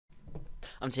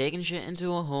I'm taking shit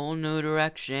into a whole new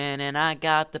direction, and I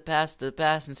got the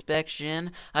pass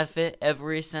inspection. I fit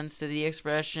every sense to the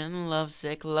expression.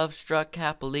 Lovesick, love-struck,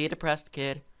 happily depressed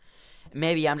kid.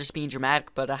 Maybe I'm just being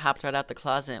dramatic, but I hopped right out the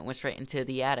closet and went straight into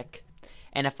the attic.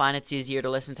 And I find it's easier to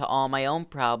listen to all my own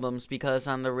problems, because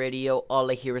on the radio all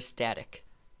I hear is static.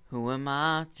 Who am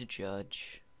I to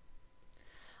judge?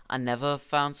 I never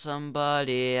found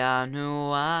somebody I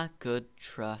knew I could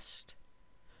trust.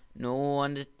 No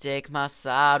one to take my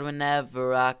side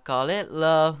whenever I call it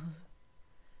love.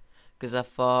 'Cause I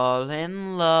fall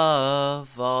in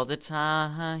love all the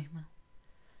time.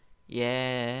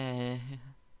 Yeah.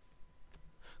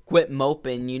 Quit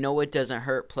moping, you know it doesn't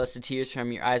hurt, plus the tears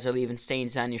from your eyes are leaving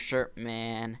stains on your shirt,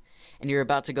 man. And you're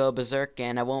about to go berserk,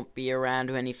 and I won't be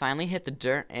around when you finally hit the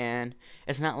dirt, and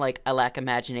it's not like I lack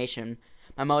imagination.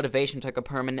 My motivation took a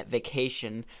permanent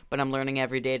vacation, but I'm learning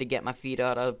every day to get my feet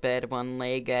out of bed one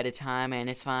leg at a time, and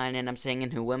it's fine, and I'm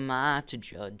singing, who am I to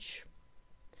judge?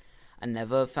 I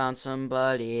never found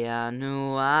somebody I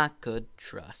knew I could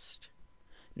trust.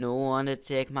 No one to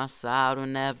take my side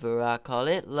whenever I call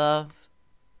it love.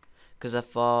 'Cause I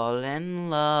fall in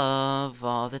love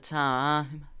all the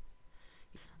time.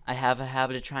 I have a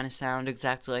habit of trying to sound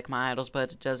exactly like my idols,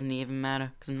 but it doesn't even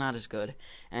matter, 'cause I'm not as good.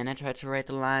 And I tried to write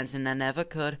the lines and I never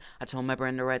could. I told my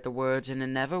brain to write the words and it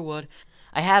never would.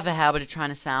 I have a habit of trying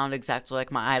to sound exactly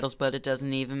like my idols, but it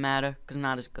doesn't even matter, 'cause I'm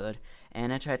not as good.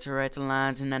 And I tried to write the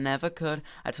lines and I never could.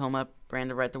 I told my brain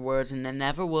to write the words and it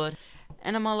never would.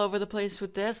 And I'm all over the place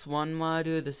with this one. Why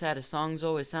do the saddest songs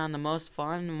always sound the most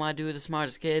fun? And why do the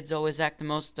smartest kids always act the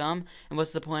most dumb? And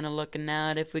what's the point of looking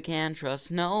out if we can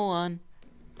trust no one?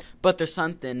 But there's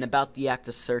something about the act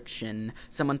of searching,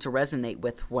 someone to resonate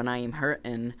with when I am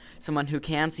hurting, someone who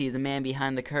can see the man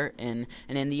behind the curtain,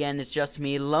 and in the end it's just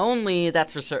me lonely,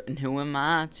 that's for certain. Who am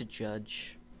I to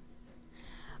judge?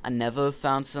 I never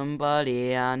found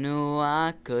somebody I knew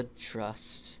I could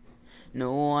trust.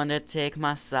 No one to take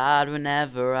my side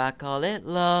whenever I call it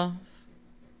love.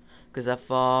 'Cause I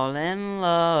fall in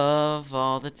love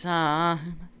all the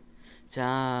time.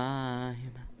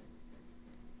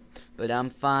 But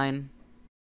I'm fine,